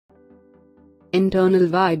Internal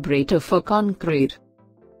vibrator for concrete.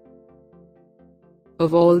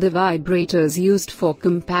 Of all the vibrators used for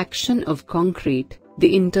compaction of concrete,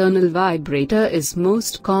 the internal vibrator is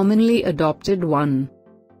most commonly adopted one.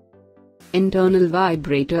 Internal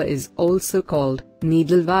vibrator is also called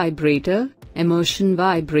needle vibrator, immersion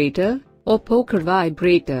vibrator, or poker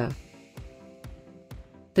vibrator.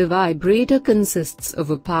 The vibrator consists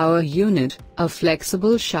of a power unit, a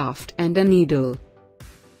flexible shaft and a needle.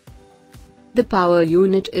 The power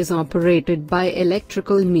unit is operated by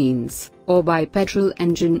electrical means, or by petrol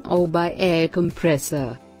engine or by air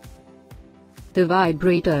compressor. The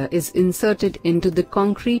vibrator is inserted into the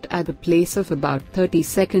concrete at a place of about 30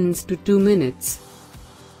 seconds to 2 minutes.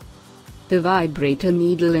 The vibrator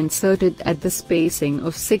needle inserted at the spacing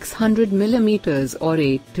of 600 mm or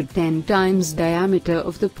 8 to 10 times diameter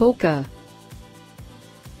of the poker.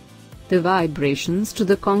 The vibrations to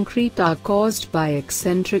the concrete are caused by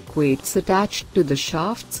eccentric weights attached to the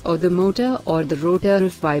shafts or the motor or the rotor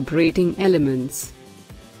of vibrating elements.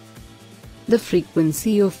 The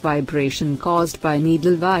frequency of vibration caused by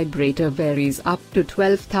needle vibrator varies up to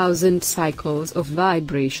 12,000 cycles of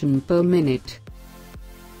vibration per minute.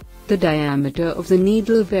 The diameter of the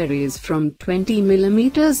needle varies from 20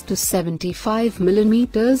 mm to 75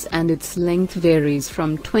 mm and its length varies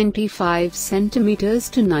from 25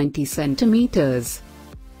 cm to 90 cm.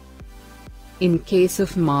 In case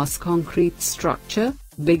of mass concrete structure,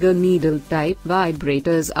 bigger needle-type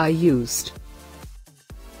vibrators are used.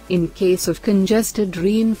 In case of congested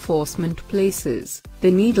reinforcement places,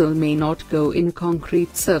 the needle may not go in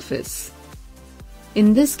concrete surface.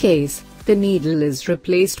 In this case, the needle is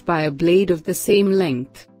replaced by a blade of the same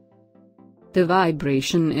length. The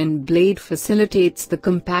vibration in blade facilitates the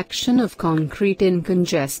compaction of concrete in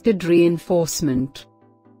congested reinforcement.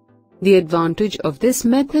 The advantage of this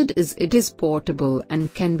method is it is portable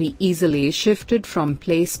and can be easily shifted from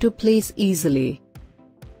place to place easily.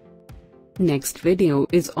 Next video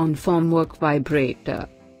is on formwork vibrator.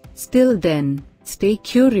 Till then, stay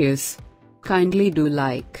curious. Kindly do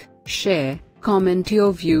like, share, comment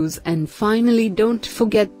your views and finally don't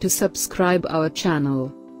forget to subscribe our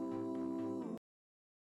channel.